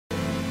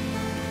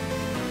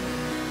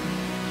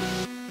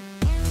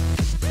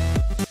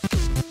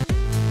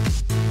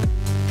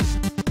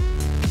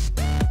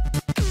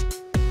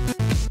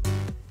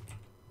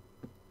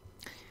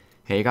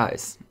Hey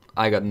guys,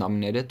 I got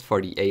nominated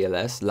for the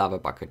ALS Lava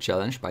Bucket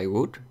Challenge by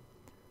Wood.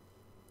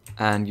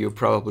 And you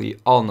probably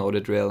all know the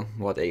drill,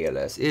 what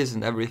ALS is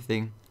and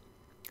everything.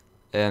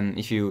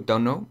 If you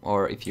don't know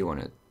or if you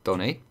want to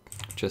donate,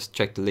 just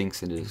check the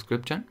links in the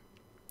description.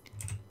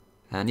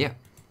 And yeah,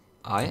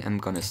 I am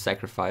gonna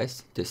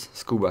sacrifice this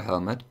scuba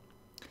helmet.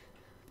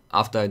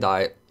 After I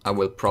die, I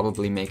will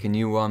probably make a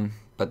new one,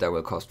 but that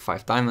will cost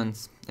 5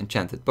 diamonds,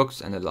 enchanted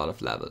books and a lot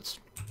of levels.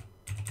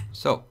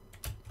 So,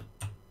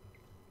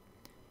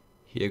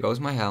 here goes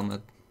my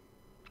helmet.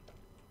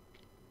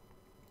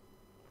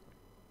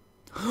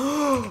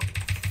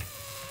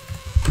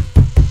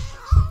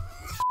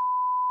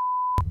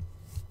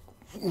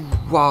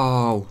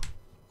 Wow!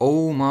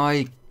 Oh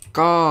my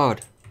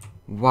god!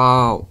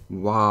 Wow!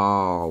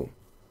 Wow!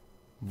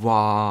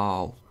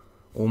 Wow!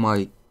 Oh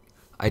my...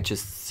 I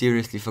just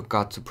seriously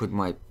forgot to put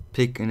my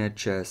pick in a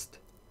chest.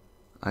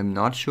 I'm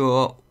not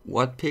sure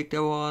what pick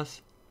that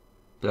was,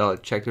 but I'll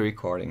check the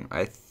recording.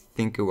 I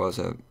think it was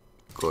a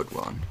good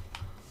one.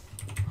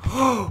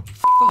 Oh,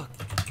 fuck!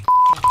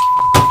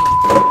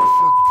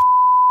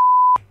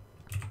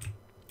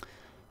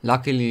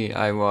 Luckily,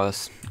 I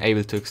was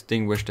able to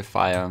extinguish the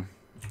fire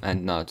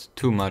and not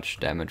too much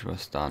damage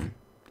was done.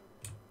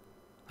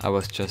 I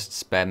was just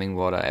spamming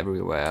water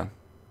everywhere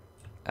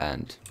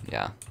and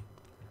yeah.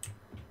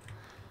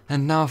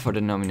 And now for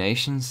the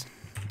nominations.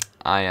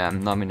 I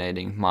am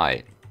nominating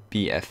my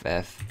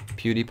BFF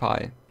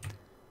PewDiePie,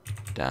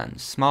 then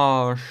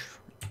Smosh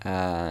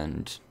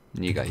and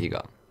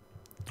Nigahiga.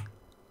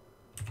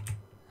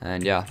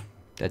 And yeah,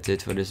 that's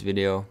it for this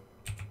video.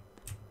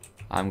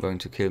 I'm going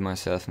to kill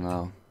myself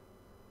now,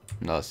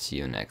 and I'll see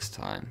you next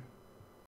time.